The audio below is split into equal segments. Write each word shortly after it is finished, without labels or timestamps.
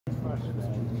There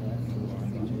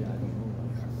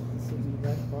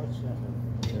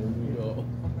we go.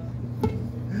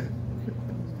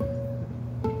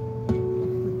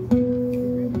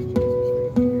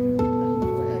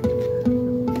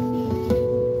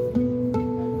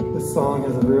 This song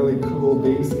has a really cool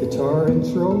bass guitar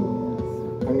intro.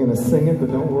 I'm gonna sing it,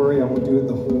 but don't worry, I won't do it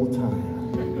the whole time.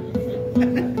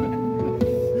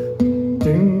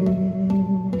 Doom,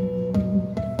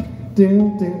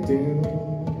 doom, doom, doom.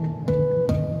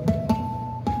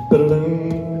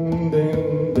 Ba-da-dum,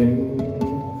 dum, dum,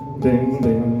 dum,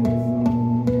 dum.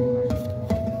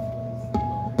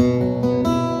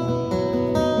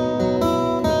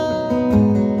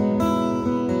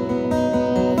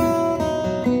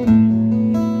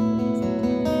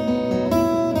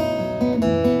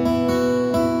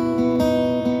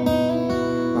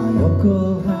 My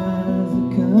uncle has a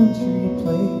country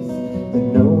place that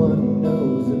no one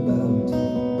knows about.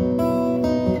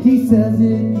 He says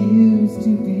it used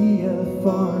to be a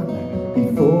farm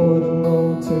before the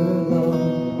motor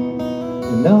lawn.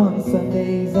 And on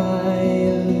Sundays I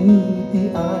elude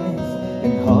the eyes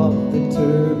and hop the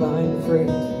turbine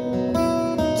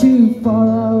freight too far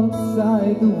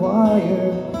outside the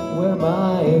wire where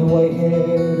my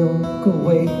white-haired uncle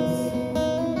waits.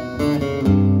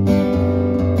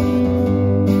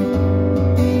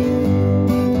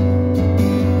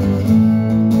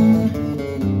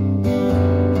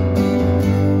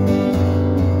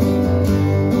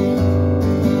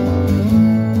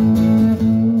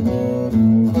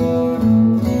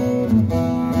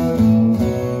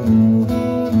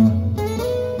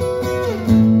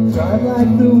 Drive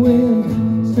like the wind,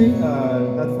 straight,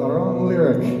 that's the wrong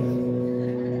lyric.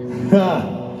 Ha!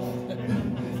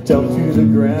 Jump to the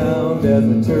ground as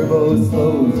the turbo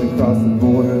slows across the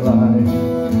borderline.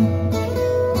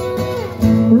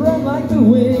 Run like the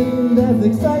wind as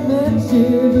excitement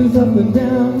shivers up and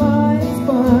down my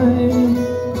spine.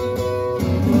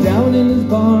 Down in his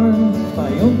barn,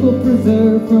 my uncle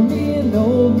preserved from me an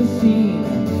old machine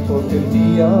for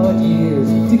 50-odd years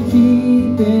to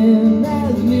keep him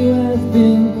as new as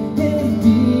been his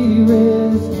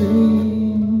dearest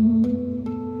dream.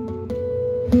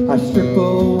 I strip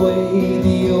away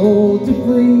the old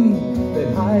debris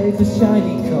that hides a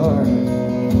shiny car,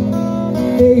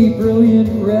 a brilliant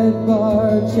red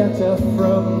Barchetta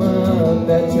from a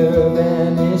better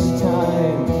vanished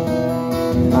time.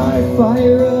 I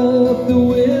fire up the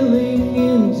willing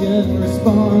engine,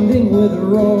 responding with a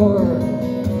roar.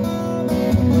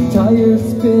 Tires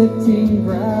spitting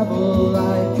gravel,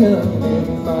 I commit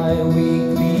my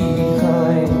weekly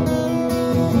crime.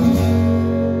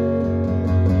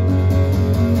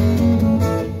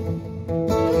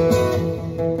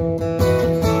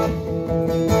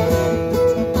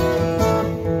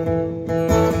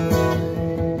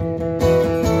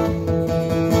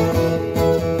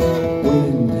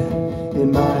 Wind in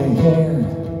my hair,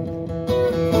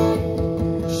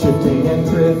 shifting and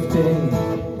drifting.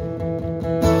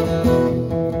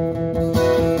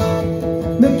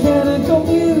 Mechanical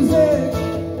music,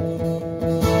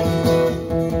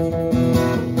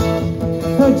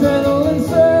 adrenaline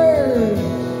surge.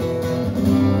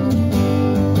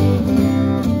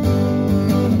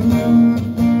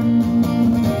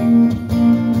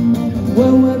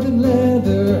 Well-weathered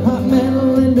leather, hot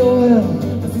metal and oil,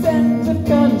 the scent of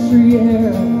country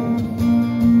air.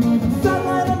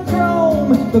 Sunlight and chrome,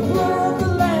 the blur of the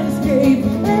landscape,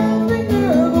 every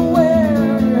nerve aware.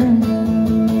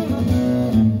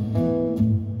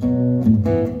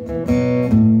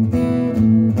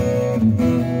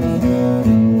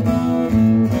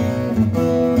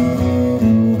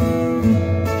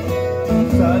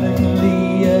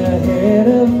 Suddenly ahead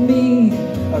of me,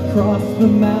 across the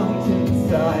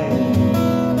mountainside,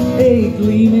 a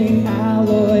gleaming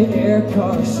alloy air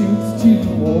car shoots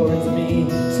towards me,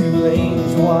 2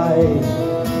 lanes wide.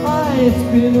 I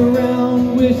spin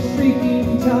around with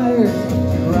shrieking tires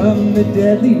to run the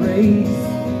deadly race.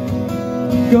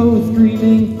 Go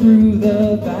screaming through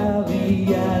the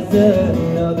valley as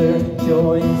another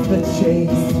joins the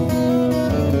chase.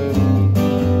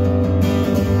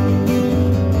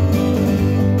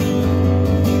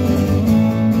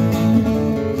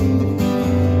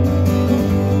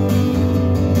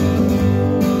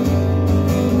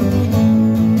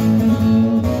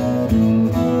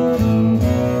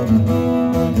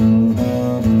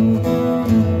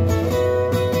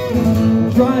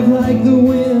 Drive like the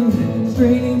wind,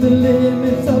 straining the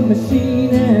limits of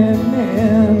machine and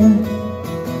man.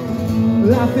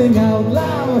 Laughing out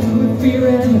loud with fear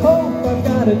and hope, I've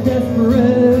got a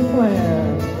desperate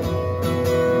plan.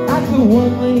 At the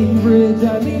one-lane bridge,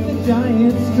 I leave the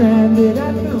giant stranded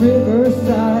at the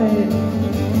riverside.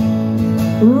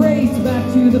 Race back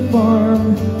to the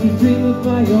farm to dream of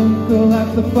my uncle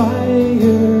at the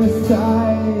fireside.